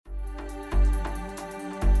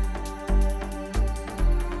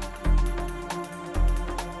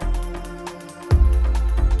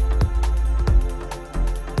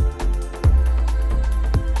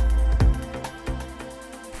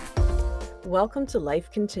Welcome to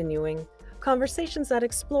Life Continuing, conversations that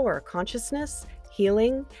explore consciousness,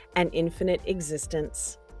 healing, and infinite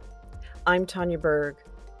existence. I'm Tanya Berg.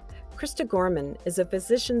 Krista Gorman is a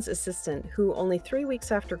physician's assistant who, only 3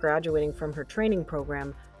 weeks after graduating from her training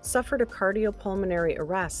program, suffered a cardiopulmonary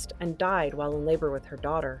arrest and died while in labor with her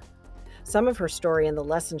daughter. Some of her story and the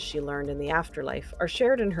lessons she learned in the afterlife are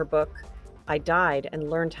shared in her book, I Died and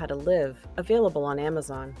Learned How to Live, available on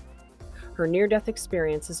Amazon. Her near-death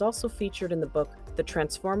experience is also featured in the book, The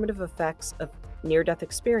Transformative Effects of Near-Death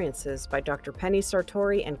Experiences by Dr. Penny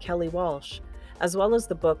Sartori and Kelly Walsh, as well as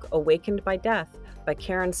the book Awakened by Death by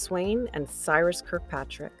Karen Swain and Cyrus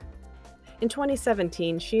Kirkpatrick. In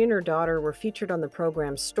 2017, she and her daughter were featured on the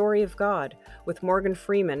program Story of God with Morgan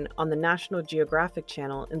Freeman on the National Geographic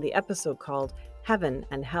Channel in the episode called Heaven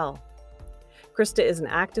and Hell. Krista is an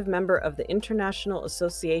active member of the International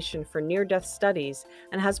Association for Near-Death Studies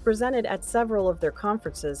and has presented at several of their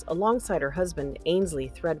conferences alongside her husband, Ainsley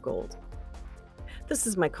Threadgold. This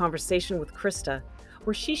is my conversation with Krista,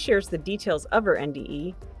 where she shares the details of her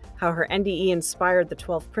NDE, how her NDE inspired the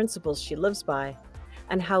 12 principles she lives by,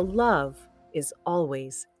 and how love is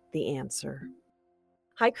always the answer.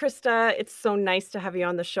 Hi, Krista. It's so nice to have you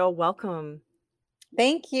on the show. Welcome.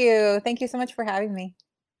 Thank you. Thank you so much for having me.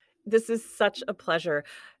 This is such a pleasure.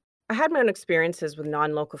 I had my own experiences with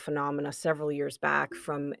non-local phenomena several years back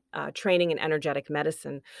from training in energetic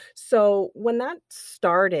medicine. So when that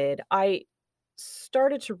started, I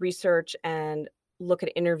started to research and look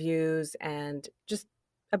at interviews and just,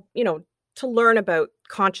 to learn about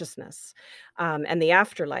consciousness and the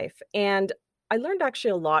afterlife. And I learned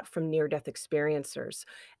actually a lot from near-death experiencers.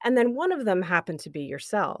 And then one of them happened to be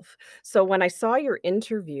yourself. So when I saw your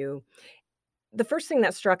interview, the first thing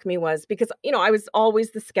that struck me was because, I was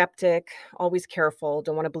always the skeptic, always careful,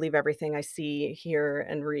 don't want to believe everything I see, hear,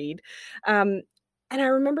 and read. Um, and I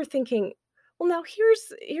remember thinking, well, now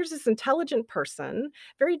here's this intelligent person,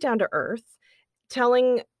 very down to earth,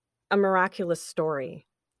 telling a miraculous story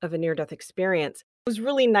of a near-death experience. It was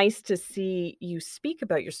really nice to see you speak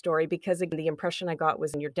about your story because, again, the impression I got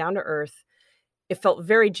was you're down to earth. It felt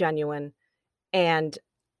very genuine, and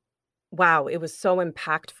wow, it was so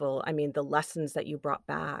impactful. I mean, the lessons that you brought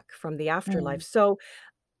back from the afterlife. Mm. So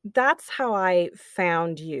that's how I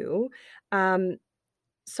found you. Um,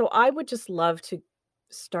 so I would just love to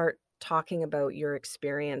start talking about your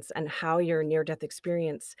experience and how your near-death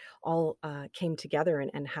experience all came together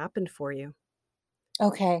and happened for you.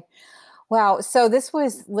 Okay. Wow. So this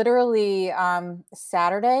was literally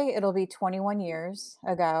Saturday. It'll be 21 years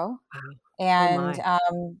ago. Wow. Oh And my.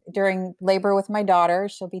 during labor with my daughter,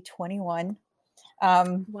 she'll be 21 this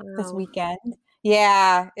Wow. weekend.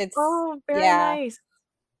 Yeah, Oh, very yeah, nice.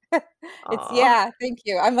 Oh. yeah, thank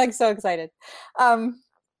you. I'm like so excited. Um,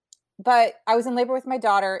 but I was in labor with my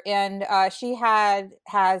daughter, and she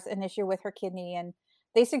has an issue with her kidney, and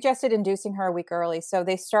they suggested inducing her a week early. So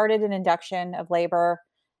they started an induction of labor,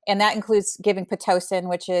 and that includes giving pitocin,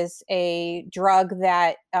 which is a drug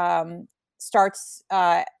that starts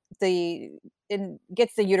the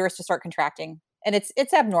gets the uterus to start contracting, and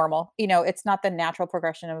it's abnormal. It's not the natural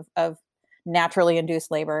progression of naturally induced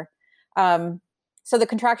labor. Um, so the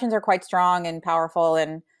contractions are quite strong and powerful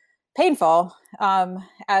and painful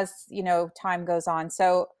as time goes on.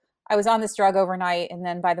 So I was on this drug overnight, and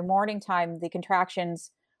then by the morning time, the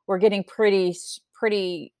contractions were getting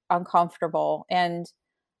pretty uncomfortable, and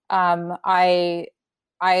I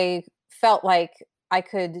felt like I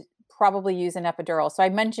could probably use an epidural. So I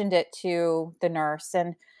mentioned it to the nurse,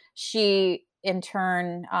 and she in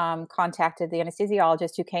turn contacted the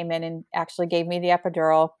anesthesiologist who came in and actually gave me the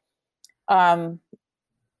epidural. Um,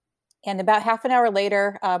 and about half an hour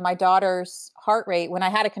later, my daughter's heart rate, when I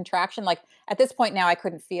had a contraction, like at this point now, I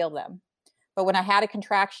couldn't feel them. But when I had a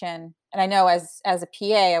contraction, and I know as a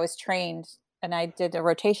PA, I was trained and I did a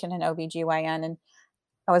rotation in OBGYN, and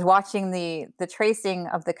I was watching the tracing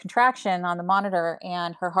of the contraction on the monitor,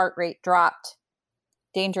 and her heart rate dropped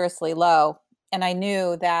dangerously low. And I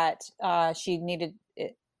knew that she needed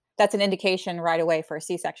it. That's an indication right away for a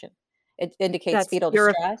C-section. It indicates That's fetal you're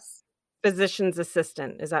a distress. physician's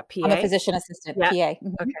assistant. Is that I'm a PA? physician assistant, Yeah. PA.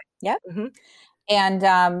 Okay. Yep. Hmm.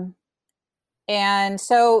 And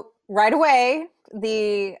so right away,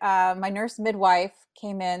 the my nurse midwife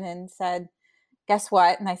came in and said, "Guess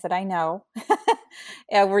what?" And I said, "I know.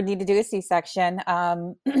 Yeah, we need to do a C-section."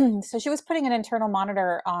 So she was putting an internal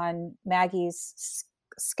monitor on Maggie's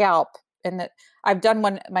scalp, and I've done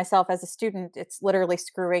one myself as a student. It's literally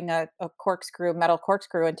screwing a metal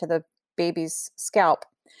corkscrew into the baby's scalp,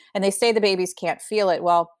 and they say the babies can't feel it.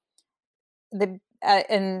 Well,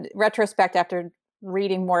 in retrospect, after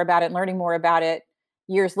reading more about it and learning more about it,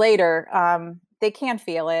 years later, they can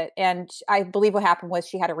feel it. And I believe what happened was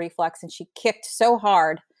she had a reflux and she kicked so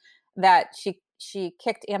hard that she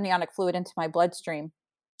kicked amniotic fluid into my bloodstream.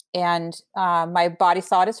 And my body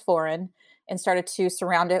saw it as foreign and started to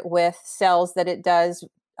surround it with cells that it does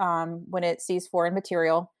when it sees foreign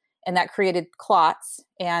material. And that created clots.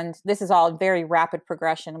 And this is all very rapid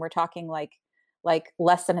progression. We're talking like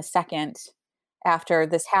less than a second after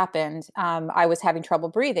this happened. I was having trouble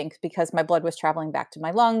breathing because my blood was traveling back to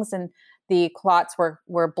my lungs, and the clots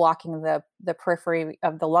were blocking the periphery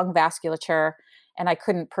of the lung vasculature, and I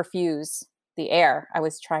couldn't perfuse the air I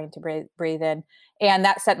was trying to breathe in. And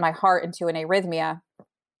that sent my heart into an arrhythmia.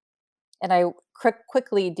 And I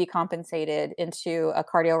quickly decompensated into a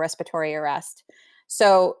cardiorespiratory arrest.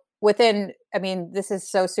 So I mean, this is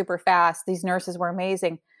so super fast. These nurses were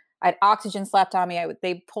amazing. I had oxygen slapped on me.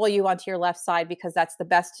 They pull you onto your left side because that's the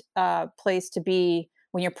best place to be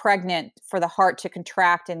when you're pregnant, for the heart to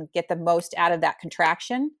contract and get the most out of that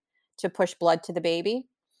contraction to push blood to the baby.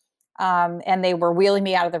 And they were wheeling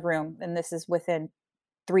me out of the room. And this is within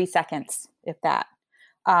 3 seconds, if that,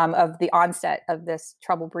 of the onset of this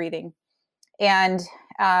trouble breathing. And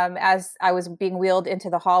as I was being wheeled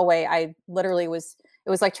into the hallway, I literally it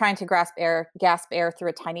was like trying to gasp air through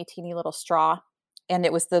a tiny, teeny little straw. And I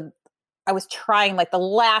was trying like the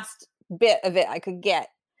last bit of it I could get.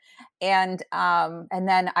 And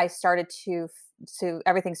then I started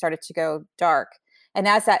everything started to go dark. And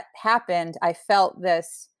as that happened, I felt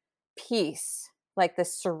this peace, like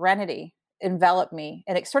this serenity envelop me.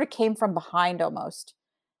 And it sort of came from behind almost,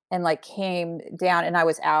 and like came down, and I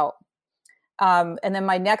was out. And then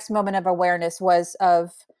my next moment of awareness was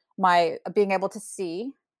of my being able to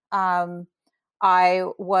see. I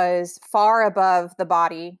was far above the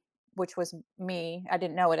body, which was me. I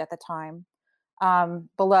didn't know it at the time.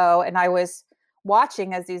 Below, and I was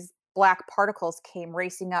watching as these black particles came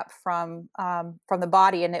racing up from the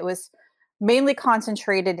body, and it was mainly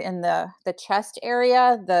concentrated in the chest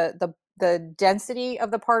area. The density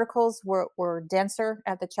of the particles were denser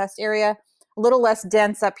at the chest area, a little less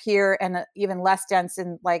dense up here, and even less dense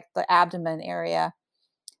in like the abdomen area.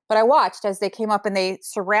 But I watched as they came up and they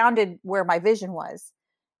surrounded where my vision was.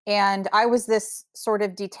 And I was this sort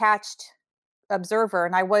of detached observer,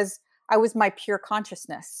 and I was my pure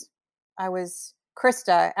consciousness. I was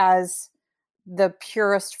Krista as the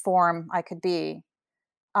purest form I could be.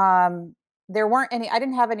 There weren't I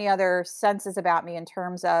didn't have any other senses about me in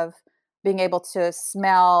terms of being able to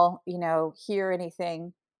smell, hear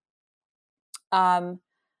anything. Um,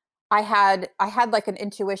 I had like an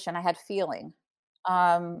intuition. I had feeling.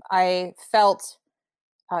 I felt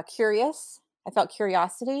curious. I felt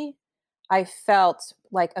curiosity. I felt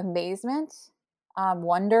like amazement,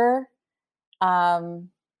 wonder. Um,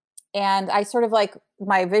 and I sort of like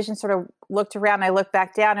my vision sort of looked around. I looked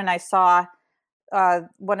back down and I saw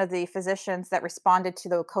one of the physicians that responded to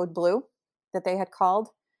the code blue that they had called.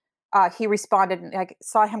 He responded, and I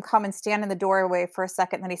saw him come and stand in the doorway for a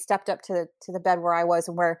second. And then he stepped up to the bed where I was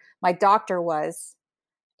and where my doctor was.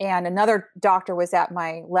 And another doctor was at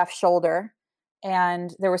my left shoulder.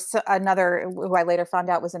 And there was another, who I later found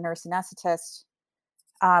out was a nurse anesthetist,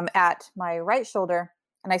 at my right shoulder.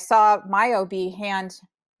 And I saw my OB hand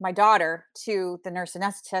my daughter to the nurse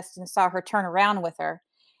anesthetist and saw her turn around with her.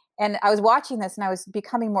 And I was watching this and I was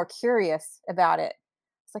becoming more curious about it.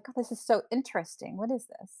 It's like, oh, this is so interesting. What is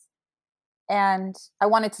this? And I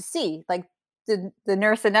wanted to see, like, the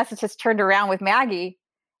nurse anesthetist turned around with Maggie,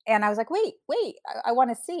 and I was like, wait, I want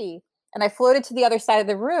to see. And I floated to the other side of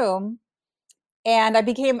the room, and I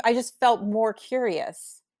just felt more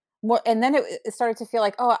curious. More, and then it started to feel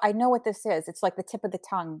like, oh, I know what this is. It's like the tip of the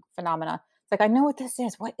tongue phenomena. It's like, I know what this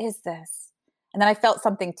is. What is this? And then I felt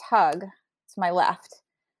something tug to my left.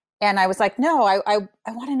 And I was like, no, I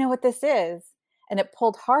want to know what this is. And it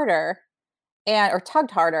pulled harder or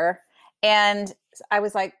tugged harder. And I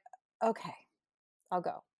was like, okay, I'll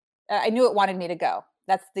go. I knew it wanted me to go.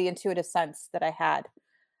 That's the intuitive sense that I had.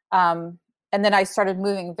 And then I started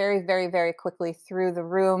moving very, very, very quickly through the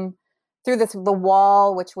room, through the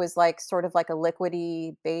wall, which was like sort of like a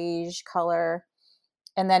liquidy beige color,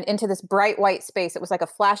 and then into this bright white space. It was like a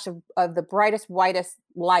flash of the brightest, whitest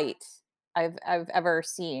light I've ever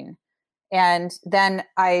seen. And then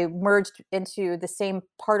I merged into the same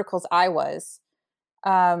particles I was,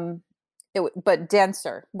 but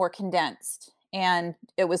denser, more condensed. And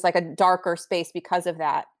it was like a darker space because of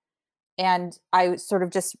that. And I sort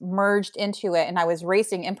of just merged into it, and I was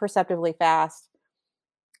racing imperceptibly fast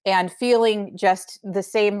and feeling just the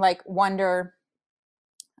same like wonder,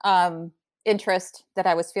 interest that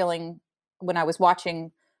I was feeling when I was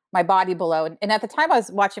watching my body below. And at the time I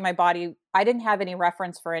was watching my body, I didn't have any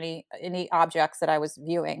reference for any objects that I was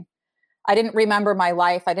viewing. I didn't remember my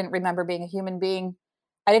life. I didn't remember being a human being.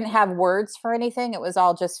 I didn't have words for anything. It was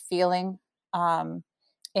all just feeling. Um,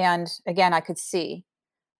 and again, I could see.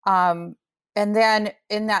 Um, and then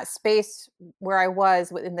in that space where I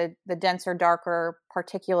was within the denser, darker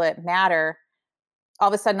particulate matter, all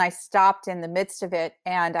of a sudden I stopped in the midst of it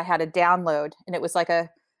and I had a download, and it was like a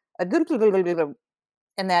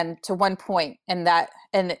and then to one point, and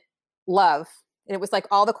love. It was like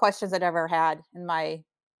all the questions I'd ever had in my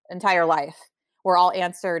entire life were all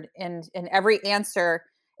answered, and every answer,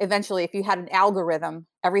 eventually, if you had an algorithm,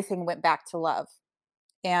 everything went back to love.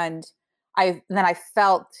 And then I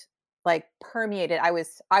felt like permeated. I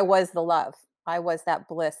was the love. I was that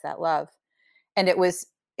bliss, that love. And it was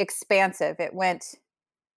expansive. It went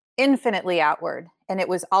infinitely outward, and it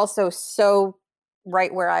was also so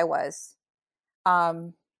right where I was.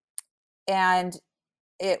 Um and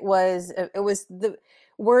it was the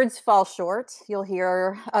words fall short. You'll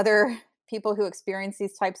hear other people who experience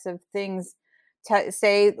these types of things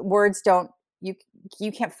say words don't, you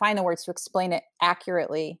you can't find the words to explain it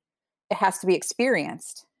accurately. It has to be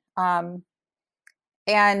experienced. um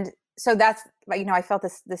and so that's, I felt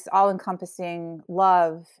this all encompassing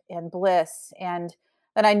love and bliss. And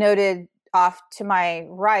then I noted off to my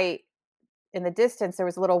right in the distance there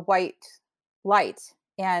was a little white light,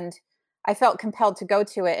 and I felt compelled to go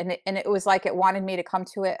to it, and it was like it wanted me to come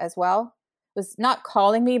to it as well. It was not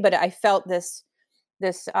calling me, but I felt this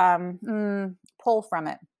pull from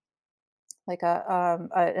it, like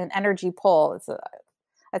an energy pull.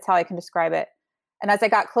 That's how I can describe it. And as I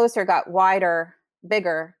got closer, it got wider,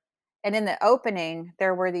 bigger, and in the opening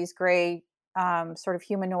there were these gray, sort of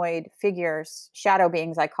humanoid figures, shadow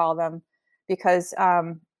beings I call them, because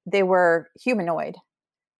they were humanoid.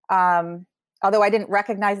 um, Although I didn't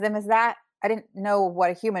recognize them as that, I didn't know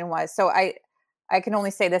what a human was. So I can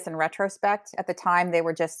only say this in retrospect. At the time, they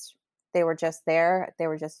were just there. They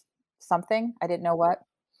were just something. I didn't know what.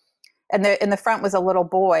 And in the front was a little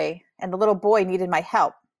boy, and the little boy needed my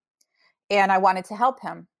help, and I wanted to help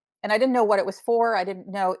him. And I didn't know what it was for. I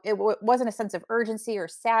didn't know, wasn't a sense of urgency or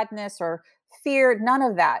sadness or fear. None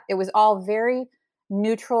of that. It was all very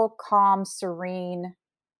neutral, calm, serene,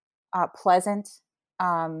 pleasant.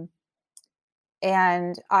 Um,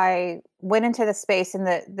 and I went into the space, and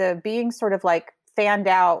the being sort of like fanned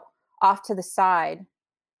out off to the side,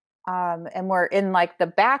 and we're in like the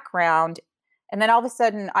background. And then all of a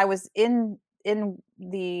sudden, I was in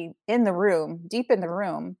the room, deep in the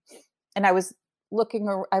room, and I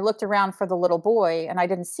looked around for the little boy, and I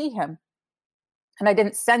didn't see him, and I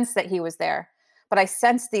didn't sense that he was there, but I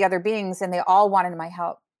sensed the other beings, and they all wanted my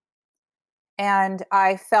help. And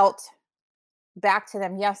I felt back to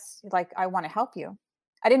them, yes, like, I want to help you.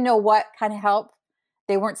 I didn't know what kind of help.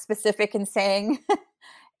 They weren't specific in saying,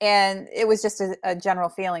 and it was just a general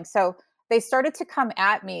feeling. So they started to come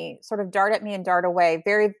at me, sort of dart at me and dart away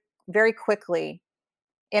very, very quickly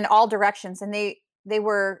in all directions. And they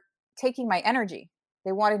were taking my energy.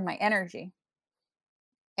 They wanted my energy.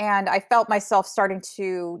 And I felt myself starting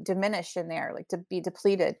to diminish in there, like to be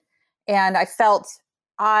depleted. And I felt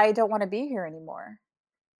I don't want to be here anymore.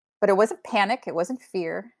 But it wasn't panic, it wasn't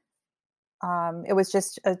fear. It was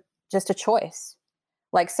just a choice,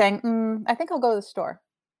 like saying, "I think I'll go to the store."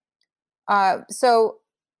 So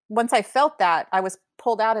once I felt that, I was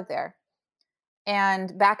pulled out of there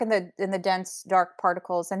and back in the dense, dark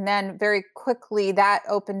particles, and then very quickly that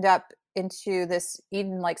opened up into this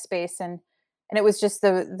Eden-like space, and it was just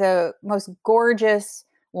the most gorgeous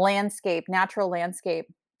landscape, natural landscape.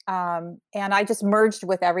 And I just merged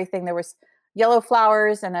with everything. There was yellow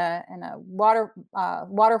flowers and a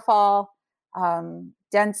waterfall,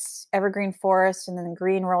 dense evergreen forest, and then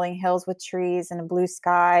green rolling hills with trees and a blue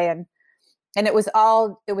sky. And it was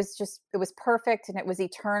perfect, and it was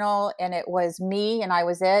eternal, and it was me, and I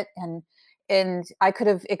was it. And I could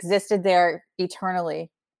have existed there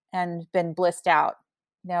eternally and been blissed out,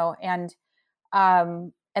 and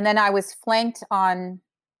then I was flanked on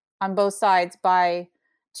both sides by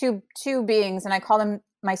two beings, and I call them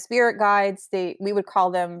my spirit guides. We would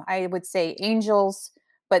call them, I would say, angels,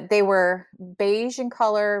 but they were beige in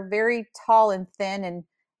color, very tall and thin, and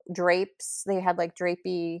drapes. They had like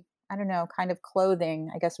drapey, I don't know, kind of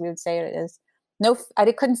clothing, I guess we would say it is. No,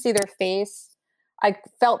 couldn't see their face. I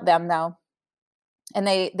felt them though, and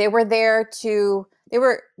they were there to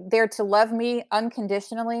love me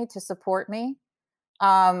unconditionally, to support me.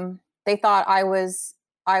 They thought I was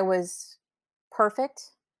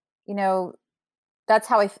perfect. You know, that's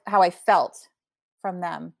how I felt from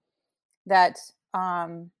them. That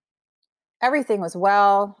um everything was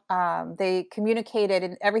well. They communicated,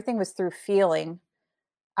 and everything was through feeling.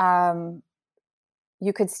 Um,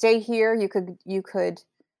 you could stay here. You could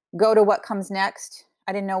go to what comes next.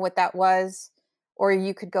 I didn't know what that was, or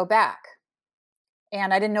you could go back.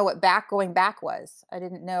 And I didn't know what going back was. I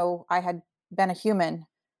didn't know I had been a human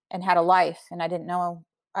and had a life, and I didn't know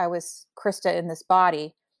I was Krista in this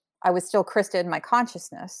body. I was still Krista in my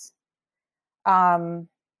consciousness. Um,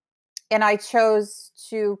 and I chose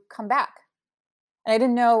to come back. And I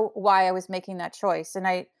didn't know why I was making that choice. And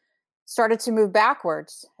I started to move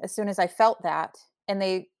backwards as soon as I felt that. And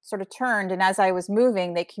they sort of turned. And as I was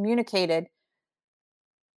moving, they communicated,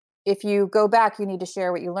 if you go back, you need to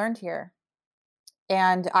share what you learned here.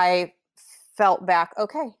 And I felt back,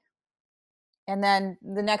 okay. And then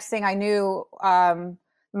the next thing I knew,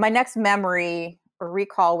 my next memory or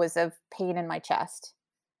recall was of pain in my chest.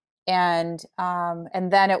 And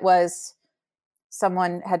then it was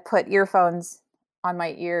someone had put earphones on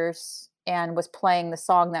my ears and was playing the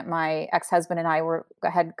song that my ex-husband and I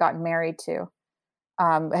had gotten married to,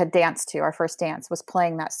 had danced to. Our first dance was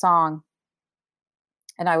playing that song,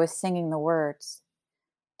 and I was singing the words.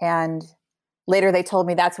 And later they told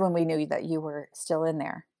me that's when we knew that you were still in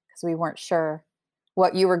there, because we weren't sure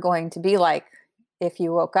what you were going to be like if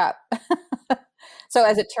you woke up. So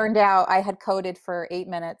as it turned out, I had coded for 8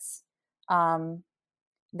 minutes. Um,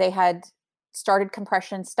 they had started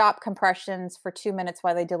compression, stopped compressions for 2 minutes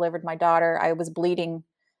while they delivered my daughter. I was bleeding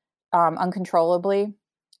uncontrollably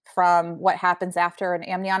from what happens after an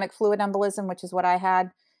amniotic fluid embolism, which is what I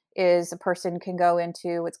had. Is a person can go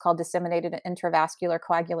into what's called disseminated intravascular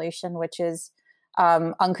coagulation, which is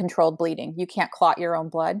uncontrolled bleeding. You can't clot your own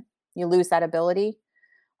blood. You lose that ability.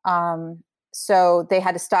 Um, so they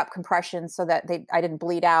had to stop compression so that I didn't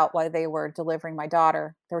bleed out while they were delivering my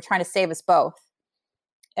daughter. They were trying to save us both.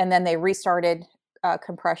 And then they restarted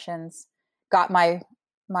compressions, got my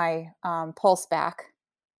pulse back,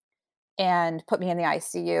 and put me in the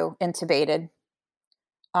ICU, intubated,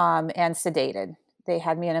 and sedated. They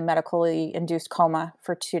had me in a medically induced coma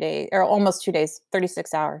for 2 days, or almost 2 days,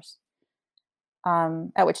 36 hours.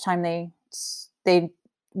 At which time they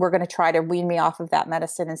were going to try to wean me off of that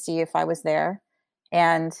medicine and see if I was there.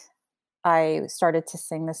 And I started to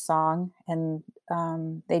sing this song, and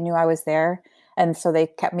they knew I was there, and so they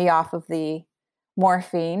kept me off of the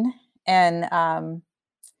morphine, and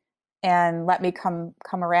let me come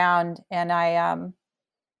around. And I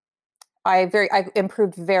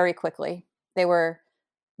improved very quickly. They were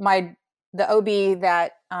my the OB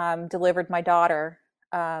that delivered my daughter.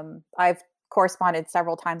 I've corresponded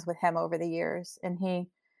several times with him over the years, and he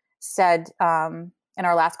said, in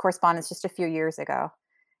our last correspondence just a few years ago,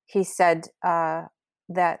 he said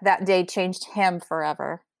that day changed him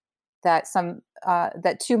forever. That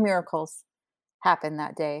two miracles happened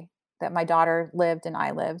that day. That my daughter lived and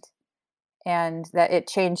I lived, and that it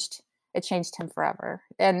changed him forever.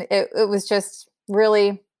 And it was just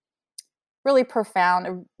really profound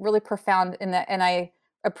in that. And I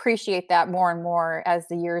appreciate that more and more as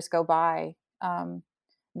the years go by.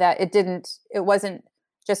 That it wasn't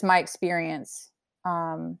just my experience.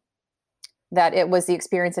 That it was the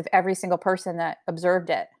experience of every single person that observed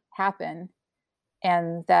it happen,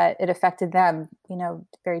 and that it affected them,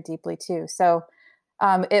 very deeply too. So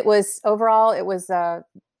it was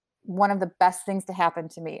one of the best things to happen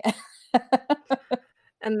to me.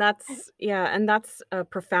 And that's yeah, and that's,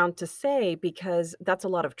 profound to say because that's a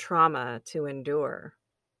lot of trauma to endure,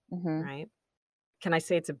 Hmm. right? Can I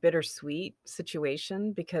say it's a bittersweet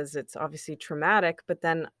situation because it's obviously traumatic, but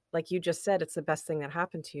then, like you just said, it's the best thing that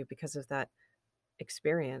happened to you because of that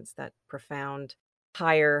experience, that profound,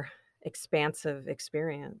 higher, expansive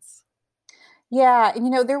experience. Yeah,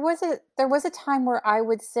 there was a time where I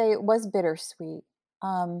would say it was bittersweet.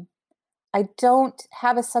 Um, I don't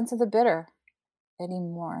have a sense of the bitter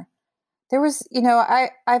anymore.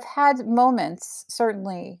 I've had moments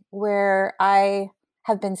certainly where I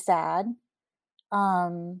have been sad,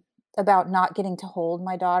 um, about not getting to hold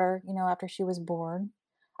my daughter, after she was born.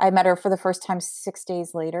 I met her for the first time 6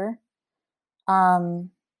 days later.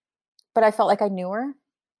 Um, but I felt like I knew her,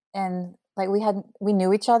 and like we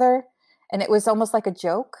knew each other, and it was almost like a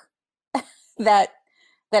joke that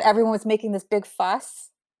everyone was making this big fuss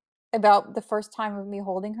about the first time of me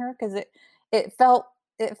holding her, because it felt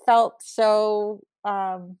so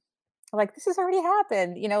like this has already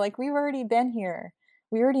happened, like we've already been here.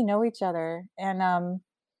 We already know each other. And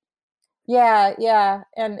yeah, yeah.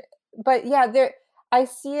 And but yeah, there I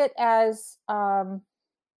see it as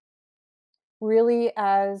really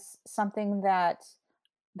as something that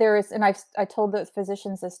there is, and I told the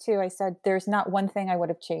physicians this too. I said there's not one thing I would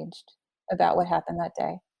have changed about what happened that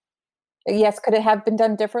day. Yes, could it have been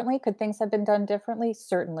done differently? Could things have been done differently?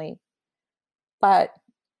 Certainly, but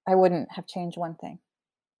I wouldn't have changed one thing.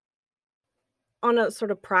 On a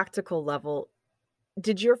sort of practical level,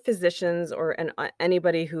 did your physicians or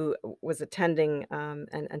anybody who was attending,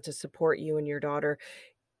 and to support you and your daughter,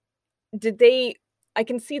 did they I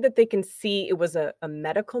can see that they can see it was a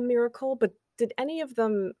medical miracle, but did any of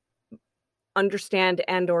them understand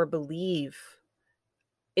and or believe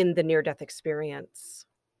in the near-death experience?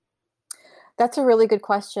 That's a really good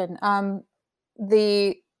question.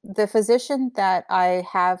 The physician that I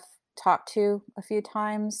have talked to a few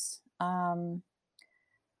times,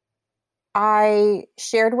 I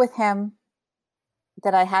shared with him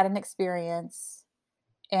that I had an experience,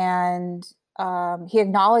 and he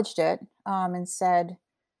acknowledged it, and said,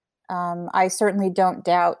 "I certainly don't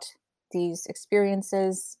doubt these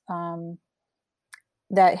experiences."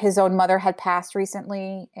 That his own mother had passed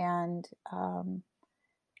recently, and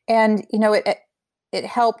it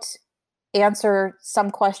helped answer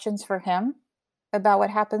some questions for him about what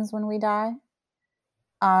happens when we die.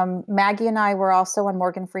 Maggie and I were also on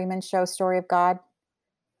Morgan Freeman's show, Story of God,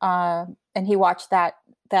 and he watched that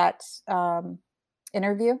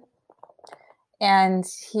interview, and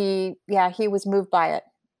he was moved by it.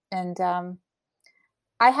 And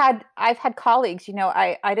I've had colleagues,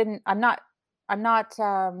 I didn't, I'm not,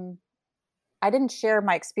 I didn't share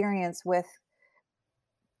my experience with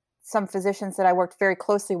some physicians that I worked very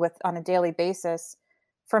closely with on a daily basis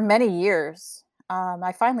for many years.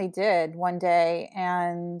 I finally did one day,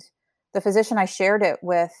 and the physician I shared it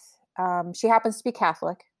with, she happens to be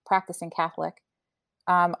Catholic, practicing Catholic.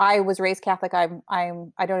 I was raised Catholic. I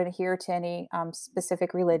don't adhere to any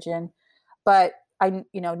specific religion, but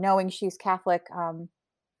knowing she's Catholic,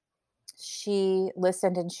 she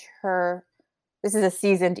listened, and her this is a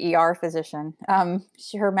seasoned ER physician.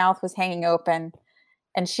 Her mouth was hanging open,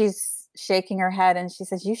 and she's shaking her head, and she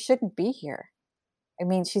says, "You shouldn't be here." I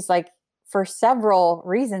mean, she's like, "For several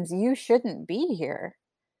reasons, you shouldn't be here."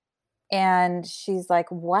 And she's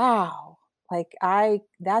like, "Wow, like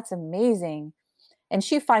that's amazing." And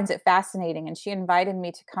she finds it fascinating. And she invited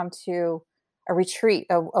me to come to a retreat,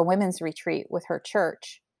 a women's retreat with her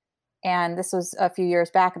church. And this was a few years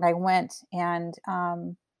back. And I went, and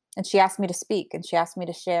she asked me to speak, and she asked me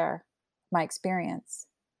to share my experience.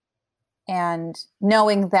 And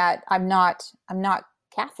knowing that I'm not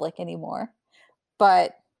Catholic anymore,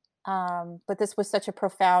 but this was such a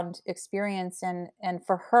profound experience, and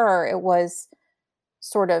for her it was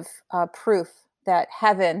sort of proof that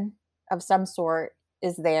heaven of some sort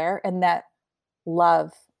is there, and that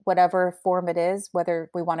love, whatever form it is, whether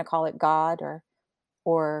we want to call it God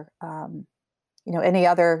or any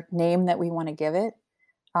other name that we want to give it,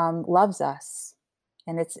 loves us,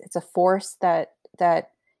 and it's a force that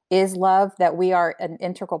is love, that we are an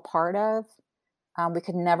integral part of. We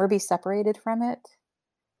could never be separated from it,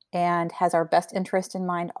 and has our best interest in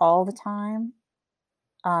mind all the time.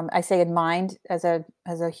 I say in mind as a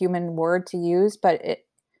human word to use, but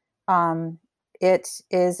um, it's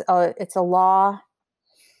a law.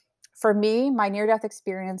 For me, my near death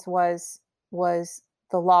experience was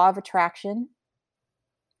the law of attraction.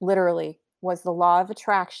 Literally, was the law of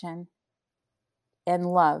attraction and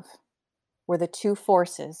love were the two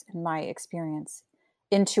forces in my experience.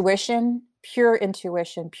 Intuition, pure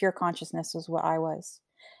consciousness was what I was.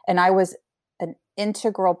 And I was an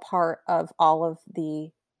integral part of all of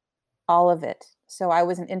it. So I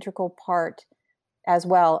was an integral part as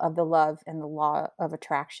well of the love and the law of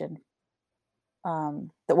attraction,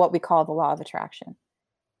 that what we call the law of attraction.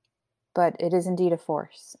 But it is indeed a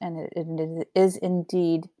force, and it is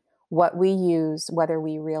indeed what we use, whether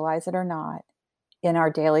we realize it or not, in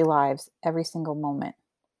our daily lives every single moment.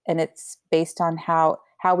 And it's based on how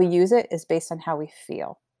we use it is based on how we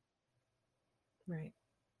feel. Right.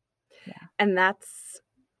 Yeah. And that's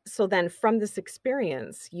so then from this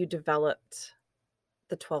experience, you developed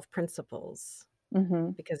the 12 principles Hmm.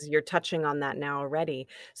 because you're touching on that now already.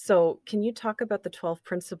 So can you talk about the 12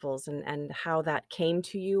 principles and how that came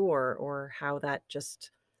to you or how that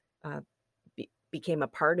just uh, became a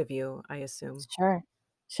part of you, I assume? Sure.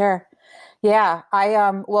 Sure. Yeah.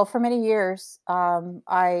 Well, for many years,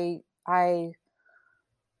 I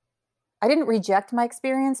didn't reject my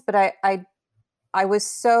experience, but I was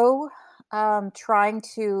so trying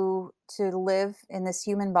to live in this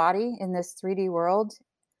human body in this 3D world,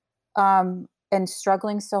 and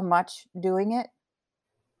struggling so much doing it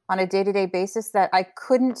on a day-to-day basis that I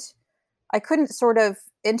couldn't sort of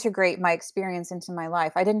integrate my experience into my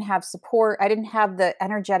life. I didn't have support. I didn't have the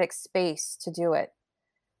energetic space to do it.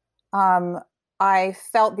 Um, I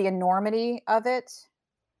felt the enormity of it,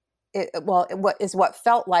 what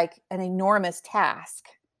felt like an enormous task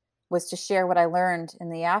was to share what I learned in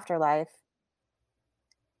the afterlife,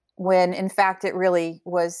 when in fact it really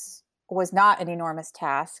was not an enormous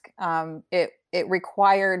task. It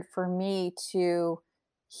required for me to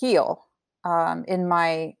heal in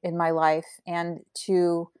my life, and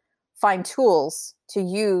to find tools to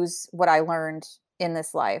use what I learned in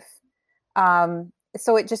this life.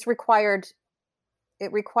 So it required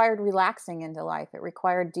relaxing into life. It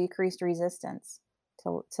required decreased resistance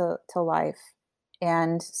to life,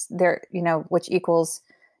 and there, which equals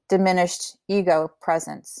diminished ego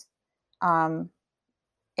presence. Um,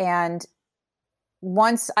 and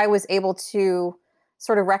once I was able to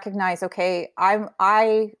sort of recognize, okay,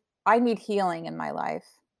 I need healing in my life.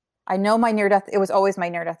 I know my near death. It was always my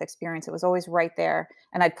near death experience. It was always right there,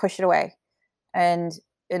 and I'd push it away, and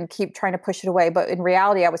keep trying to push it away. But in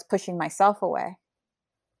reality, I was pushing myself away.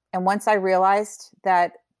 And once I realized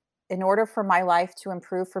that in order for my life to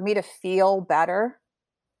improve, for me to feel better,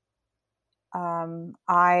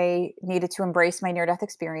 I needed to embrace my near death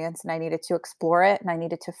experience, and I needed to explore it, and I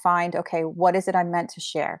needed to find, okay, what is it I'm meant to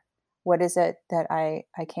share? What is it that I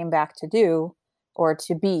came back to do or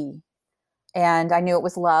to be? And I knew it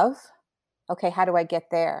was love. Okay, how do I get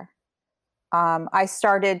there? I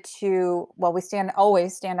started to, well, we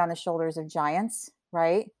always stand on the shoulders of giants,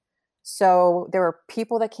 right? So there were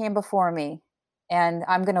people that came before me, and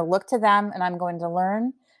I'm going to look to them, and I'm going to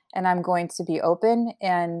learn, and I'm going to be open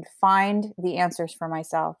and find the answers for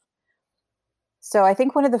myself. So I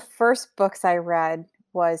think one of the first books I read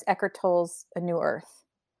was Eckhart Tolle's A New Earth.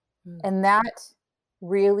 Mm. And that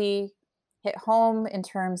really hit home in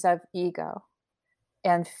terms of ego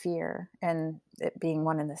and fear and it being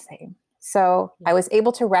one and the same. So I was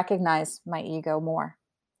able to recognize my ego more,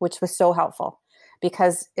 which was so helpful,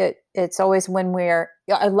 because it's always when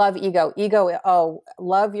I love ego. Oh,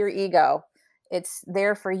 love your ego. It's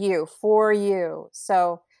there for you, for you.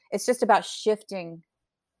 So it's just about shifting.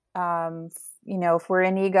 If we're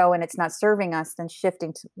in ego and it's not serving us, then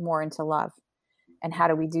shifting more into love. And how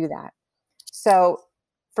do we do that? So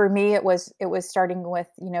for me, it was starting with,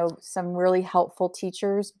 some really helpful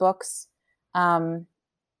teachers, books,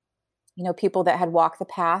 people that had walked the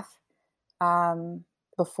path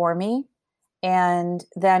before me, and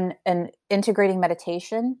then integrating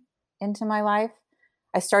meditation into my life.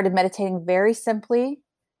 I started meditating very simply.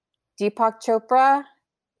 Deepak Chopra,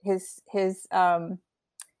 his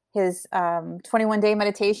 21-day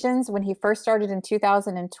meditations, when he first started in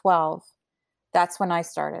 2012, that's when I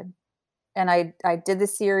started. And I did the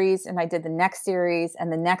series, and I did the next series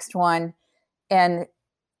and the next one. And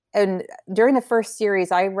during the first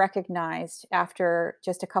series, I recognized after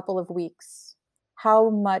just a couple of weeks how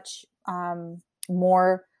much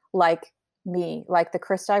more like me, like the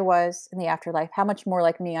Krista I was in the afterlife, how much more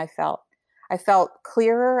like me I felt. I felt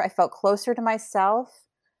clearer. I felt closer to myself.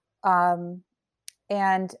 And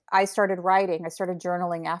I started writing. I started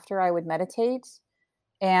journaling after I would meditate.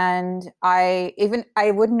 And I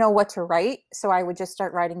wouldn't know what to write, so I would just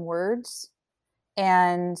start writing words.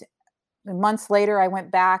 And months later, I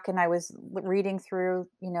went back and I was reading through,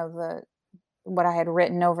 what I had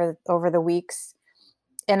written over the weeks,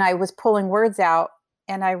 and I was pulling words out,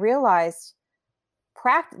 and I realized,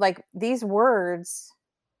 like, these words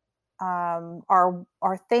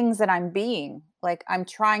are things that I'm being. Like, I'm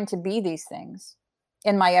trying to be these things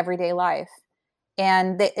in my everyday life.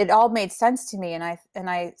 And it all made sense to me. And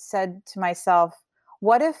I said to myself,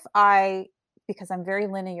 what if because I'm very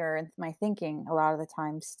linear in my thinking a lot of the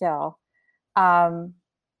time still,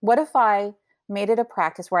 what if I made it a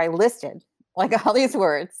practice where I listed, like, all these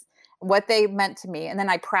words, what they meant to me, and then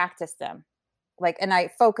I practiced them, and I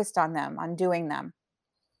focused on them, on doing them,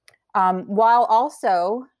 while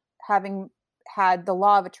also having had the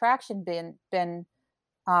law of attraction been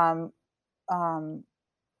um, um,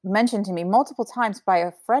 mentioned to me multiple times by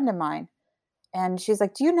a friend of mine. And she's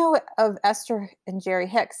like, do you know of Esther and Jerry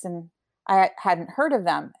Hicks? And I hadn't heard of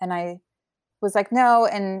them. And I was like, no.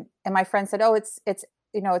 And my friend said, oh, it's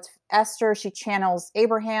Esther. She channels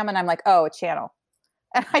Abraham. And I'm like, oh, a channel.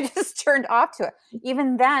 And I just turned off to it.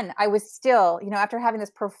 Even then, I was still, after having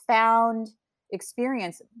this profound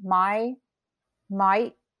experience, my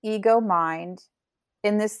ego mind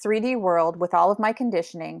in this 3D world with all of my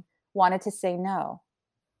conditioning wanted to say no.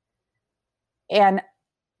 And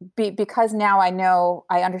because now I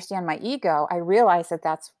understand my ego, I realize that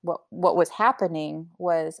that's what was happening.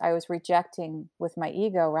 Was I was rejecting with my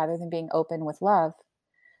ego rather than being open with love.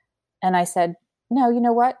 And I said, no, you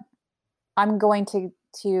know what? I'm going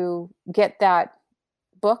to get that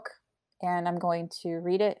book, and I'm going to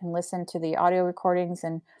read it and listen to the audio recordings,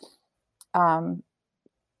 and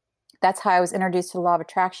that's how I was introduced to the law of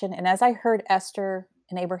attraction. And as I heard Esther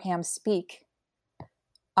and Abraham speak,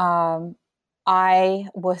 um, I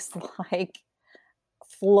was like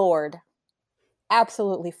floored,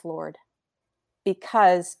 absolutely floored,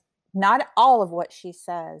 because not all of what she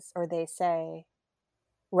says or they say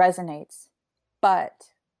resonates, but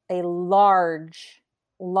a large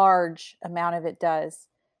amount of it does.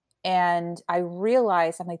 And I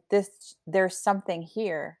realized, I'm like, there's something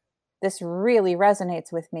here. This really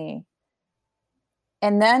resonates with me.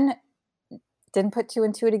 And then didn't put two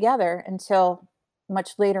and two together until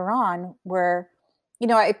much later on, where, you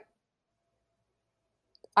know, I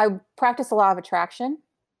practice the law of attraction,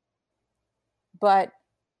 but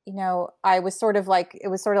I was sort of like, it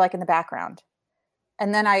was sort of like in the background.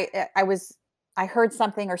 And then I heard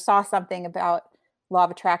something or saw something about law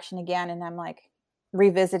of attraction again, and I'm like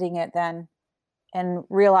revisiting it then, and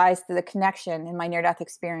realized the connection in my near death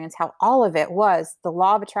experience, how all of it was the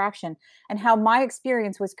law of attraction, and how my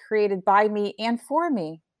experience was created by me and for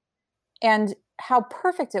me, and how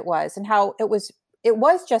perfect it was, and how it was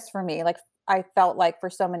just for me, like I felt like for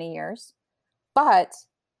so many years. But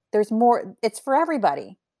there's more, it's for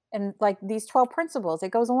everybody. And like these 12 principles,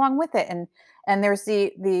 it goes along with it. And there's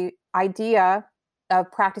the idea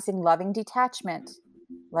of practicing loving detachment.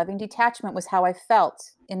 Loving detachment was how I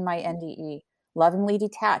felt in my NDE, lovingly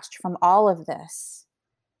detached from all of this.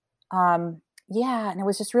 Yeah, and it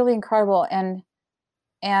was just really incredible. And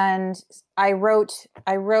I wrote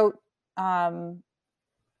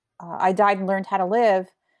I Died and Learned How to Live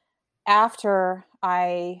after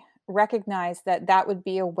I recognized that that would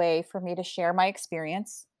be a way for me to share my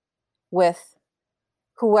experience with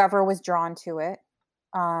whoever was drawn to it,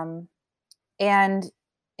 um, and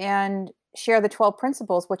and share the 12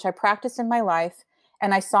 principles, which I practiced in my life.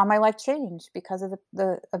 And I saw my life change because of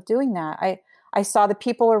the of doing that. I saw the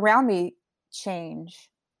people around me change,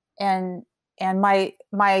 and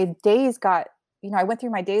my days got, I went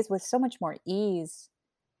through my days with so much more ease,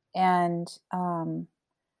 and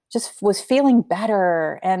just was feeling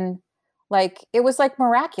better, and like it was like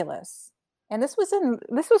miraculous. And this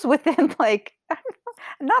was within like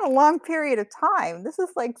not a long period of time. This is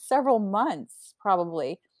like several months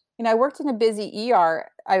probably. I worked in a busy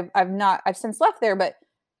ER. I've since left there, but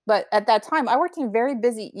at that time I worked in a very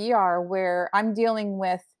busy ER where I'm dealing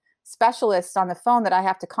with specialists on the phone that I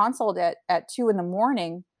have to consult at 2 in the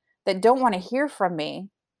morning, that don't want to hear from me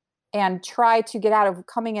and try to get out of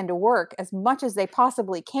coming into work as much as they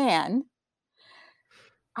possibly can.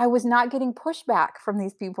 I was not getting pushback from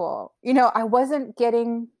these people. I wasn't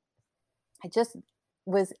getting, I just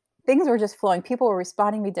was, things were just flowing. People were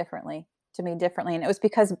responding to me differently. And it was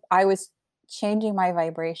because I was changing my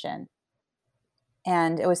vibration.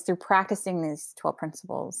 And it was through practicing these 12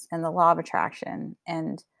 principles and the law of attraction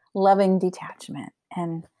and loving detachment.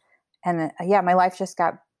 And yeah, my life just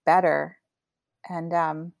got better. And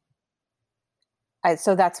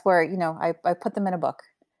so that's where, I put them in a book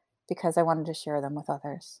because I wanted to share them with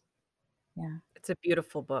others. Yeah. It's a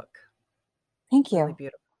beautiful book. Thank Really you.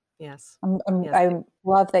 beautiful. Yes. Yes. I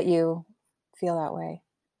love that you feel that way.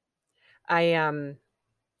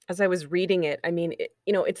 As I was reading it, I mean,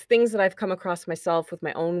 it's things that I've come across myself with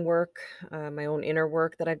my own work, my own inner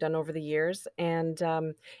work that I've done over the years. And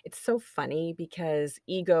it's so funny because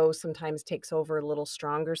ego sometimes takes over a little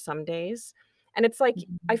stronger some days. And it's like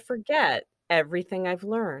I Mhm. forget everything I've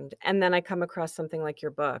learned. And then I come across something like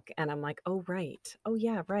your book and I'm like, oh, right. Oh,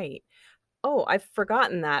 yeah, right. Oh, I've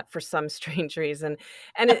forgotten that for some strange reason.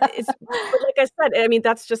 And but like I said, I mean,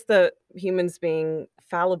 that's just the humans being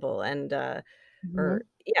fallible and, or Mhm.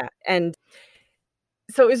 yeah, and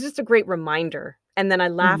so it was just a great reminder, and then I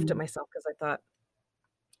laughed at Mhm. myself because I thought,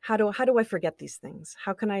 "How do I forget these things?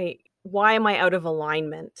 How can I why am I out of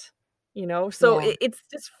alignment?" So Yeah. it's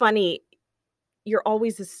just funny, you're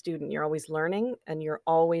always a student, you're always learning, and you're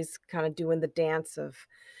always kinda doing the dance of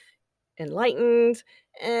enlightened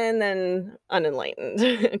and then unenlightened,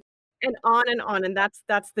 and on, and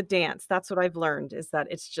that's the dance, that's what I've learned, is that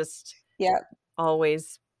it's just Yeah.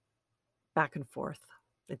 always back and forth,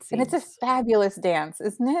 it And it's a seems. fabulous dance,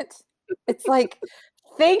 isn't it? It's like,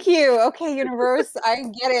 "Thank you. Okay, universe, I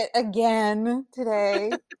get it again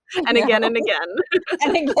today." And You again know? and again.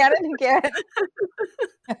 And again and again.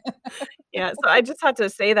 Yeah, so I just had to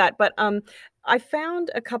say that, but, I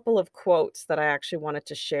found a couple of quotes that I actually wanted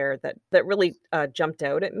to share that really, jumped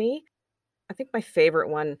out at me. I think my favorite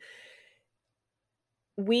one,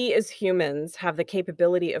 "We as humans have the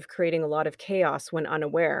capability of creating a lot of chaos when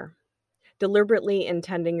unaware. Deliberately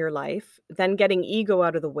intending your life, then getting ego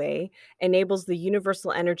out of the way, enables the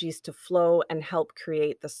universal energies to flow and help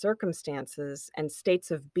create the circumstances and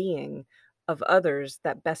states of being of others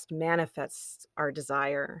that best manifests our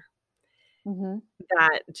desire. Mhm.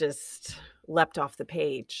 That just leapt off the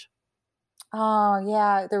page. Oh,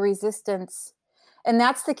 yeah, the resistance. And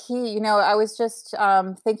that's the key. I was just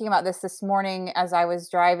thinking about this morning as I was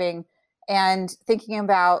driving and thinking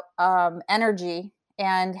about energy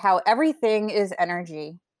and how everything is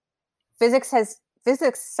energy. Physics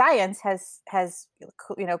science has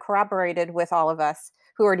corroborated with all of us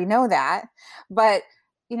who already know that. But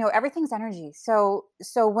everything's energy. So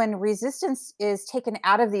when resistance is taken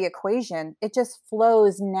out of the equation, it just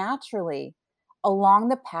flows naturally along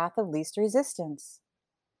the path of least resistance.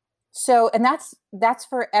 So, and that's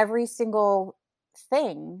for every single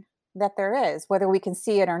thing that there is, whether we can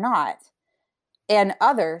see it or not. And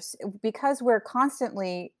others, because we're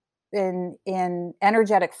constantly in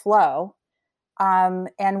energetic flow,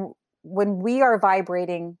 and when we are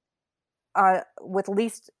vibrating with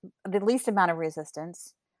the least amount of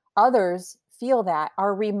resistance, others feel that,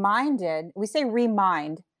 are reminded. We say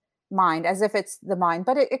mind as if it's the mind,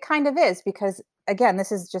 but it kind of is, because again,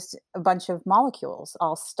 this is just a bunch of molecules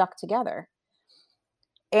all stuck together.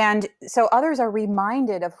 And so others are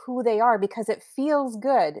reminded of who they are because it feels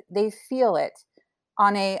good. They feel it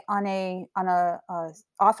on a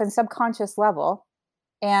often subconscious level,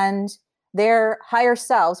 and their higher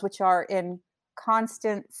selves, which are in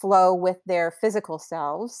constant flow with their physical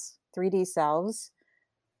selves, 3D selves,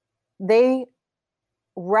 they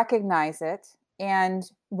recognize it and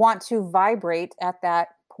want to vibrate at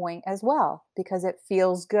that point as well because it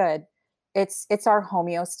feels good. It's our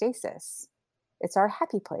homeostasis. It's our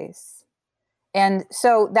happy place. And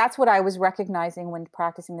so that's what I was recognizing when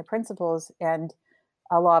practicing the principles and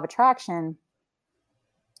a law of attraction,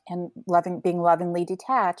 and being lovingly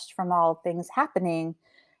detached from all things happening,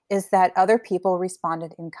 is that other people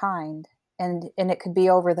responded in kind, and it could be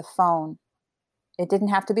over the phone. It didn't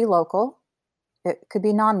have to be local. It could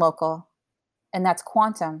be non-local, and that's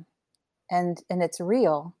quantum, and it's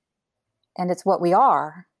real, and it's what we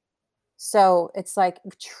are. So it's like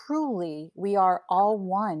truly we are all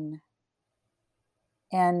one.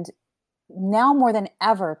 And now more than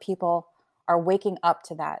ever, people are waking up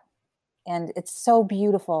to that, and it's so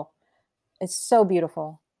beautiful. It's so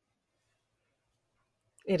beautiful.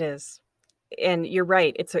 It is. And you're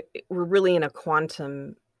right, we're really in a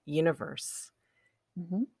quantum universe,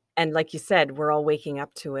 Hmm. and like you said, we're all waking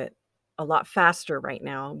up to it a lot faster right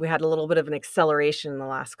now. We had a little bit of an acceleration in the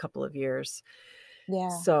last couple of years. Yeah.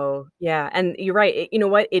 So, yeah, and you're right, you know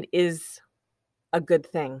what? It is a good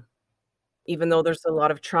thing, even though there's a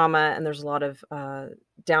lot of trauma and there's a lot of,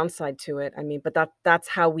 downside to it. I mean, but that's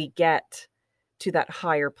how we get to that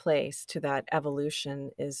higher place, to that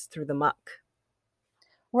evolution, is through the muck.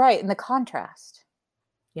 Right. And the contrast.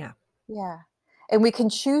 Yeah. Yeah. And we can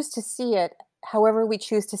choose to see it however we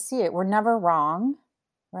choose to see it. We're never wrong.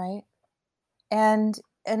 Right. And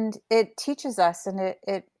it teaches us, and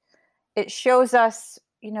it shows us,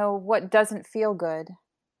 what doesn't feel good.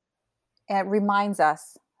 And it reminds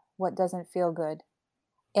us what doesn't feel good.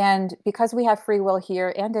 And because we have free will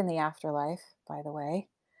here and in the afterlife, by the way,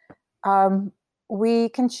 um, we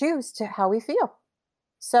can choose to how we feel.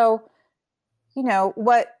 So,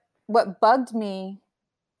 what bugged me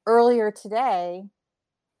earlier today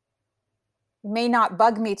may not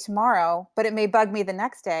bug me tomorrow, but it may bug me the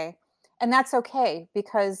next day. And that's okay,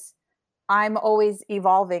 because I'm always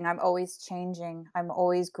evolving, I'm always changing, I'm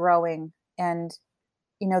always growing. And,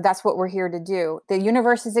 that's what we're here to do. The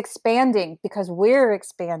universe is expanding because we're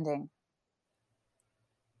expanding.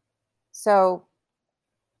 So,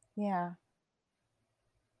 yeah.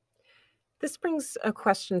 This brings a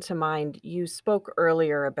question to mind. You spoke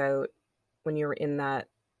earlier about when you were in that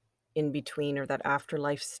in between or that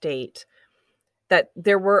afterlife state, that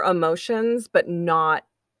there were emotions, but not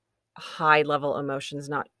high level emotions,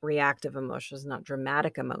 not reactive emotions, not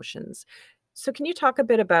dramatic emotions. So, can you talk a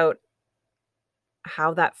bit about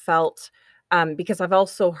how that felt? Because I've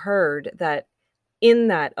also heard that in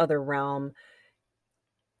that other realm,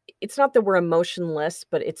 it's not that we're emotionless,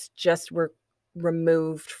 but it's just we're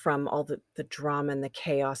removed from all the drama and the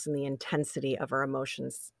chaos and the intensity of our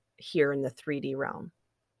emotions here in the 3D realm.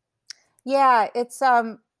 Yeah, it's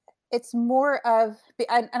more of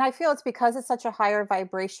and I feel it's because it's such a higher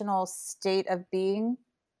vibrational state of being,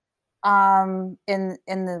 in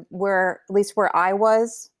the where at least where I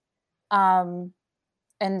was. Um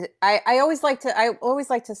and I always like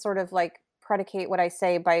to sort of like predicate what I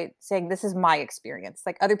say by saying this is my experience.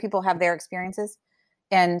 Like other people have their experiences,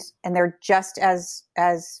 and they're just as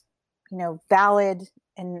valid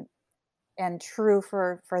and true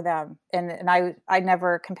for them. And I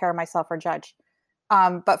never compare myself or judge.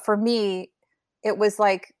 But for me, it was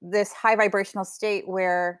like this high vibrational state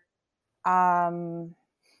where um,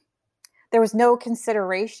 there was no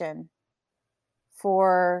consideration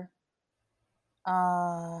for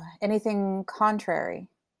anything contrary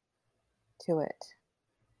to it.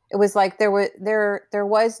 It was like there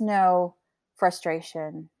was no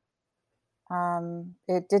frustration.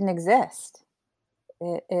 It didn't exist.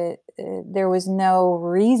 There was no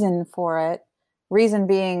reason for it. Reason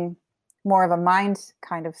being more of a mind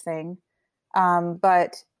kind of thing,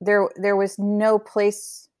 but there was no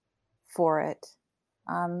place for it,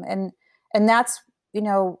 and that's, you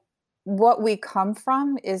know, what we come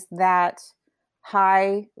from is that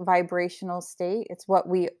high vibrational state. It's what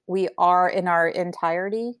we are in our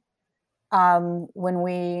entirety, when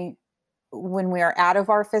we are out of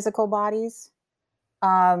our physical bodies,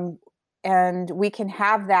 um, and we can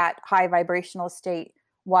have that high vibrational state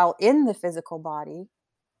while in the physical body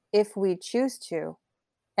if we choose to.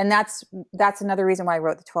 And that's another reason why I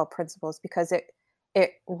wrote the 12 principles, because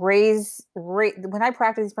when I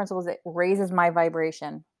practice these principles, it raises my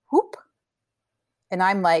vibration. Whoop. And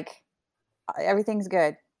I'm like, everything's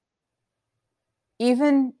good.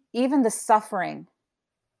 Even the suffering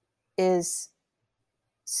is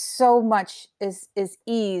so much is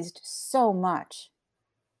eased so much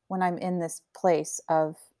when I'm in this place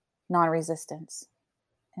of non-resistance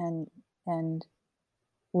and and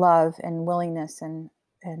love and willingness and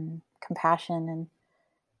compassion and,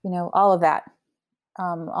 you know, all of that,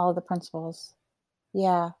 all of the principles.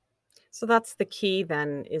 Yeah. So that's the key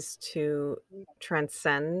then, is to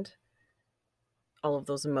transcend all of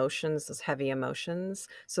those emotions, those heavy emotions,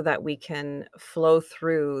 so that we can flow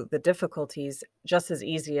through the difficulties just as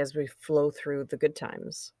easy as we flow through the good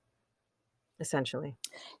times, essentially.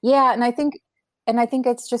 Yeah, and I think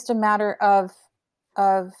it's just a matter of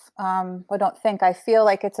I don't think, I feel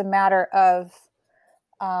like it's a matter of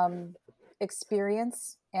um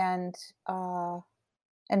experience uh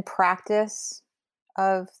and practice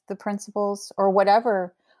of the principles, or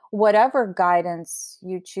whatever guidance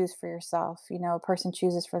you choose for yourself, you know, a person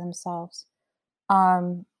chooses for themselves.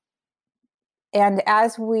 um and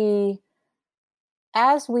as we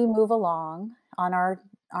move along on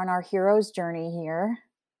our hero's journey here,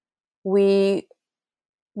 we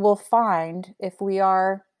will find, if we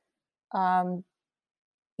are um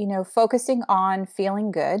you know, focusing on feeling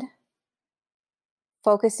good,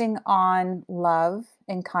 focusing on love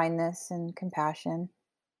and kindness and compassion,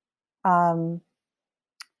 um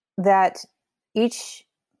that each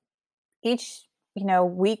each, you know,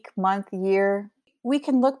 week, month, year, we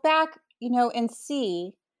can look back, you know, and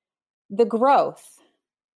see the growth,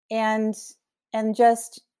 and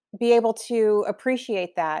just be able to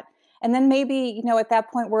appreciate that. And then maybe, you know, at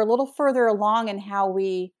that point we're a little further along in how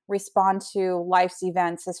we respond to life's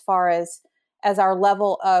events, as far as our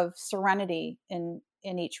level of serenity in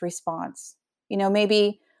each response. You know,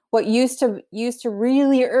 maybe what used to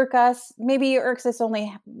really irk us, maybe it irks us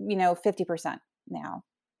only, you know, 50% now.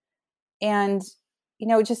 And, you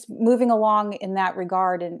know, just moving along in that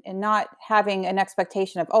regard, and not having an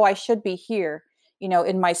expectation of, oh, I should be here, you know,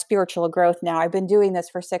 in my spiritual growth now. I've been doing this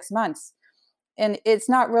for 6 months. And it's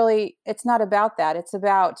not about that. It's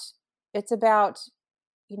about,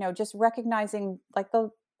 you know, just recognizing, like, the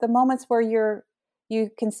moments where you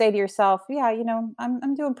can say to yourself, yeah, you know,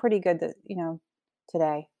 I'm doing pretty good that, you know,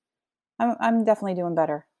 today. I'm definitely doing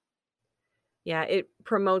better. Yeah, it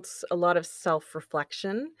promotes a lot of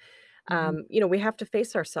self-reflection. Mhm. We have to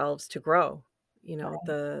face ourselves to grow, Right.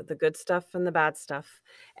 the good stuff and the bad stuff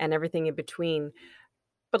and everything in between.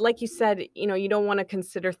 But like you said, you don't wanna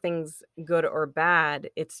consider things good or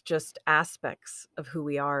bad, it's just aspects of who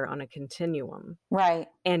we are on a continuum. Right.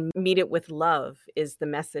 And meet it with love is the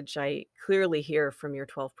message I clearly hear from your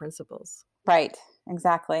 12 principles. Right.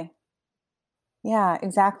 Exactly. Yeah,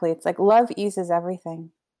 exactly. It's like love eases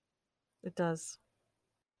everything. It does.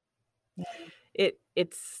 Yeah.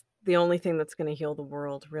 It's the only thing that's gonna heal the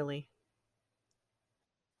world, really,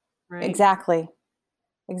 right? Exactly.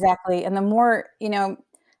 Exactly. And the more, you know,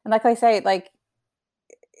 and like I say, like,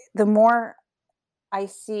 the more I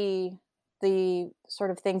see the sort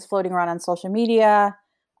of things floating around on social media,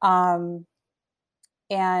 um,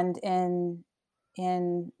 and in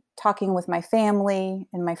talking with my family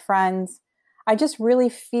and my friends, I just really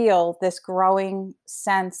feel this growing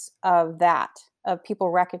sense of that, of people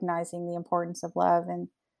recognizing the importance of love,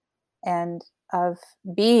 and of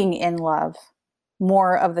being in love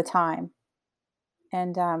more of the time.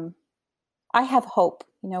 And I have hope,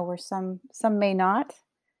 you know, where some may not.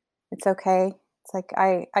 It's okay. It's like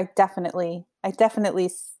I definitely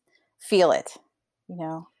feel it, you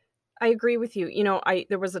know. I agree with you. I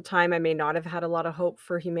there was a time I may not have had a lot of hope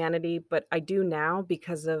for humanity, but I do now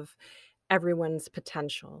because of everyone's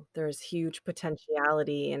potential. There's huge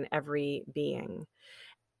potentiality in every being.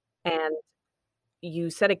 And you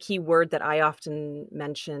said a key word that I often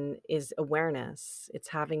mention is awareness. It's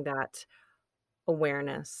having that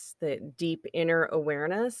awareness, the deep inner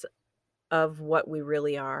awareness of what we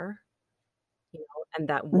really are, and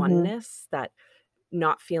that Mhm. oneness, that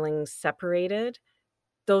not feeling separated.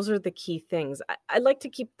 Those are the key things. I like to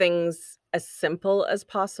keep things as simple as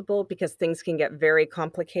possible because things can get very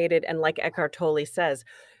complicated, and like Eckhart Tolle says,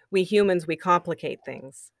 we humans, we complicate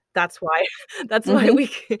things. That's why that's why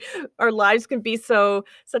Mhm. our lives can be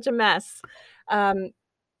such a mess, um,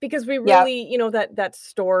 because we Yeah. really that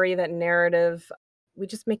story, that narrative, we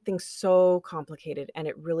just make things so complicated, and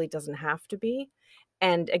it really doesn't have to be,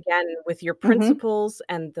 and again, with your Mhm. principles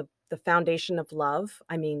and the foundation of love,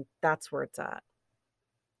 I mean, that's where it's at.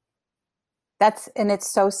 And it's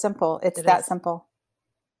so simple. It's It that is. simple.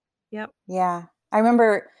 Yep. Yeah. I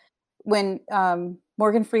remember when,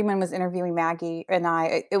 Morgan Freeman was interviewing Maggie and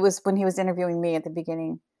it was when he was interviewing me at the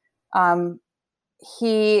beginning. Um,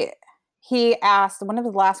 he he asked one of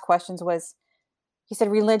the last questions was, he said,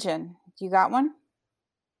 "Religion, do you got one?"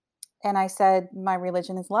 And I said, "My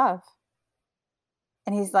religion is love."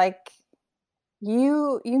 And he's like,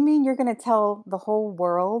 "You mean you're gonna tell the whole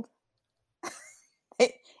world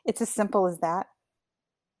it it's as simple as that?"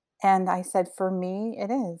 And I said, "For me, it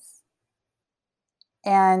is."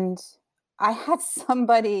 And I had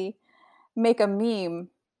somebody make a meme,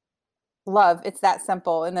 "Love, it's that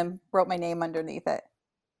simple," and then wrote my name underneath it.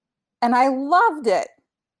 And I loved it.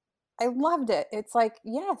 I loved it. It's like,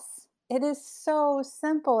 yes, it is so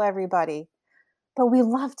simple, everybody. But we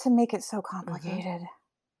love to make it so Mhm. complicated.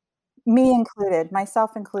 Me included,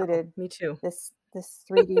 myself Oh, included. me too. This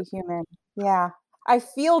 3D human. Yeah. I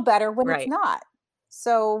feel better when it's Right. not.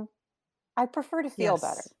 So, I prefer to feel better.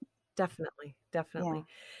 Yes. Definitely, Yeah. definitely.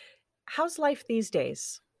 How's life these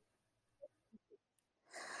days?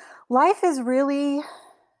 Life is really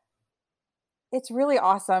it's really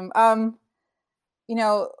awesome. Like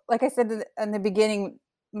I said in the beginning,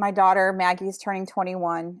 my daughter Maggie's turning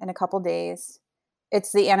 21 in a couple days.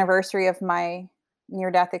 It's the anniversary of my near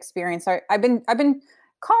death experience. I've been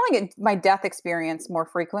calling it my death experience more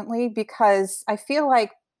frequently because I feel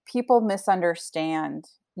like people misunderstand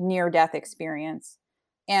near death experience,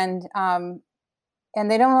 and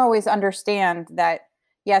they don't always understand that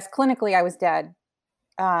yes, clinically I was dead,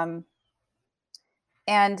 um,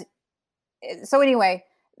 and so anyway,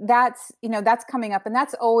 that's coming up, and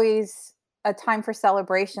that's always a time for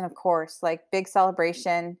celebration, of course, like big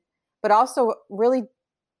celebration, but also really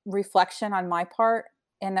reflection on my part,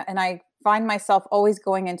 and I find myself always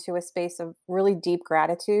going into a space of really deep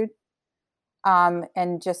gratitude,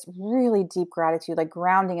 and just really deep gratitude, like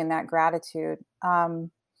grounding in that gratitude, and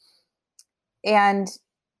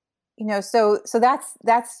so that's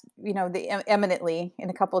the eminently in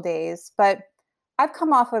a couple days, but I've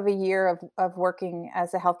come off of a year of working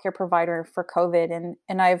as a healthcare provider for COVID,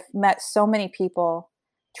 and I've met so many people,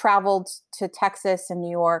 traveled to Texas and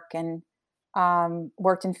New York, and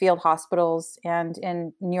worked in field hospitals and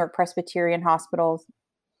in New York Presbyterian hospitals,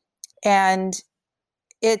 and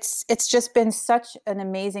it's just been such an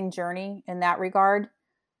amazing journey in that regard,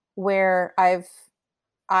 where I've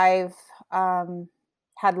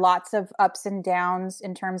had lots of ups and downs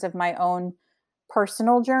in terms of my own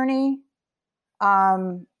personal journey,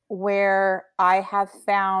 where I have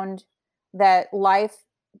found that life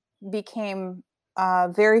became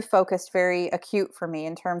very focused, very acute for me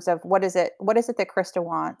in terms of what is it that Krista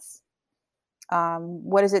wants?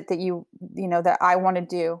 What is it that that I want to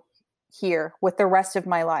do here with the rest of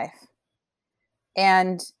my life?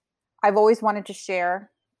 And I've always wanted to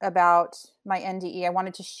share about my NDE. I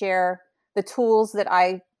wanted to share the tools that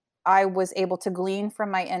I was able to glean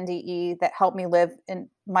from my NDE that helped me live in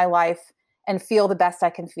my life and feel the best I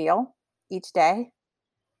can feel each day.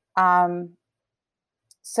 Um,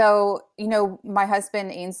 my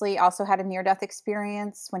husband Ainsley also had a near death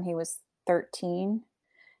experience when he was 13.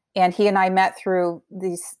 And he and I met through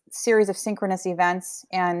these series of synchronous events.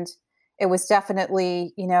 And it was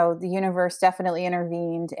definitely, the universe definitely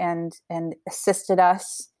intervened and assisted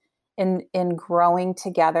us in growing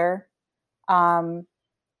together, um,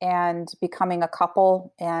 and becoming a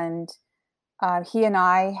couple. And he and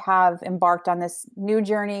I have embarked on this new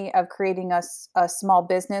journey of creating a small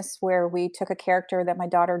business where we took a character that my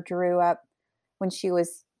daughter drew up when she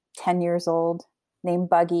was 10 years old named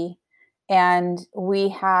Buggy. And we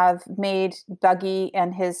have made Buggy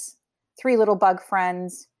and his three little bug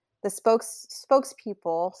friends the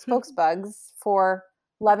spokespeople, spokesbugs for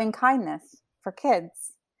loving kindness for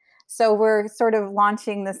kids. So we're sort of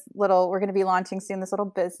launching we're going to be launching soon this little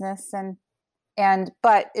business,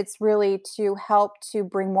 but it's really to help to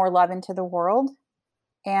bring more love into the world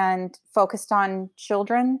and focused on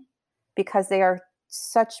children because they are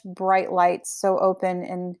such bright lights, so open,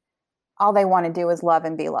 and all they want to do is love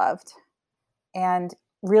and be loved. And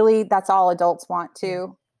really, that's all adults want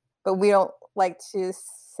too, but we don't like to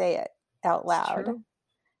say it out loud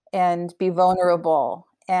and be vulnerable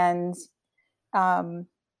and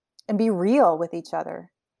be real with each other,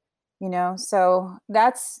 So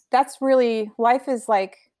that's really, life is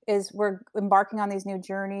we're embarking on these new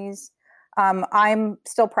journeys. I'm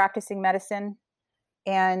still practicing medicine,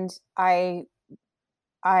 and I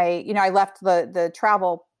left the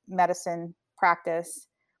travel medicine practice,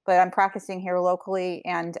 but I'm practicing here locally.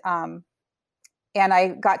 And I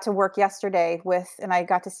got to work yesterday and I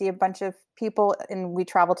got to see a bunch of people, and we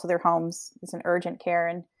traveled to their homes. It's an urgent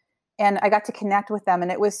care. And I got to connect with them.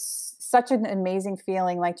 And it was such an amazing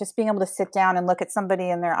feeling, like just being able to sit down and look at somebody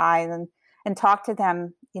in their eyes and talk to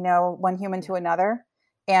them, one human to another.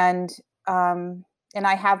 And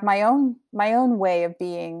I have my own way of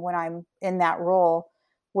being when I'm in that role,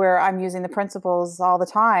 where I'm using the principles all the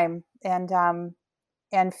time and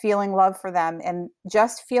feeling love for them. And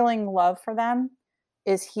just feeling love for them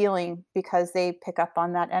is healing, because they pick up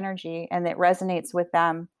on that energy and it resonates with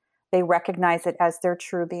them. They recognize it as their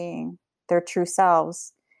true being, their true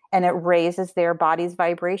selves, and it raises their body's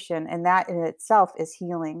vibration. And that in itself is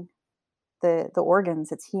healing the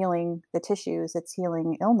organs, it's healing the tissues, it's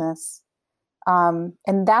healing illness. And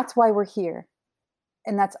that's why we're here.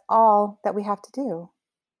 And that's all that we have to do,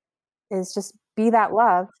 is just be that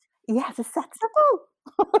love. Yes, it's that simple.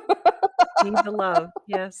 Be the love.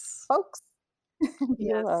 Yes. Folks.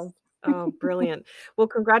 Yes. Oh, brilliant. Well,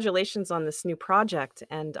 congratulations on this new project,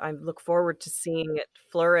 and I look forward to seeing it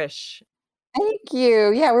flourish. Thank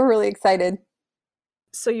you. Yeah, we're really excited.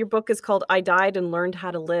 So your book is called I Died and Learned How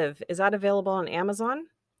to Live. Is that available on Amazon?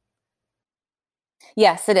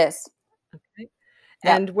 Yes, it is. Okay.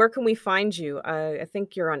 And where can we find you? I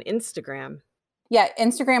think you're on Instagram. Yeah,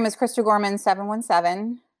 Instagram is Krista Gorman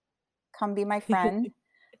 717. Come be my friend.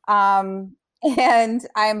 And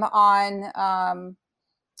I'm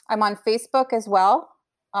on Facebook as well.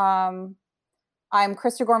 I'm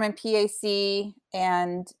Krista Gorman PAC,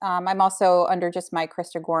 and I'm also under just my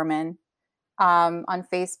Krista Gorman on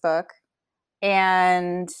Facebook.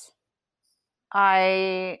 And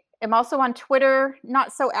I am also on Twitter,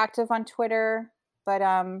 not so active on Twitter, but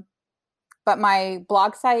my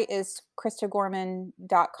blog site is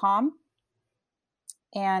kristagorman.com.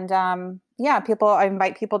 And I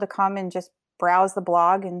invite people to come and just browse the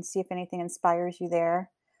blog and see if anything inspires you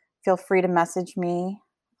there. Feel free to message me.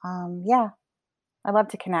 I love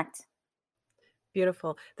to connect.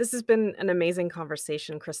 Beautiful. This has been an amazing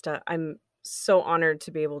conversation, Krista. I'm so honored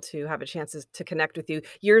to be able to have a chance to connect with you.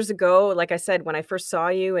 Years ago, like I said, when I first saw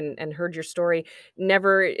you and heard your story,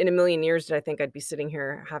 never in a million years did I think I'd be sitting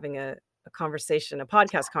here having a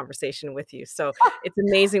podcast conversation with you. So it's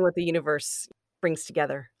amazing what the universe brings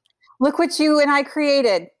together. Look what you and I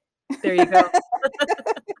created. There you go.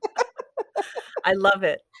 I love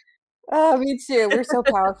it. Oh, me too. We're so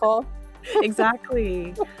powerful.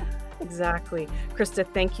 Exactly. Krista,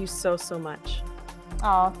 thank you so much.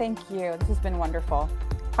 Oh, thank you. This has been wonderful.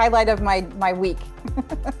 Highlight of my week.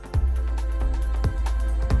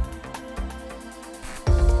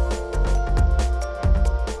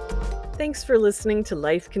 Thanks for listening to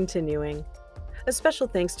Life Continuing. A special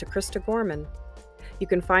thanks to Krista Gorman. You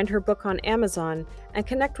can find her book on Amazon and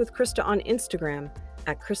connect with Krista on Instagram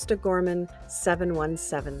at Krista Gorman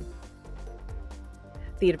 717.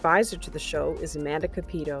 The advisor to the show is Amanda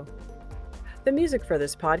Capito. The music for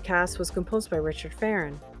this podcast was composed by Richard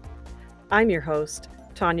Farron. I'm your host,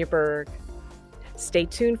 Tanya Berg. Stay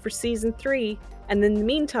tuned for Season 3, and in the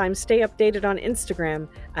meantime, stay updated on Instagram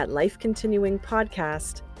at Life Continuing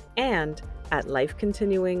Podcast and at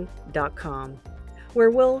lifecontinuing.com, where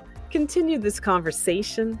we'll continue this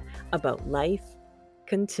conversation about life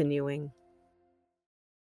continuing.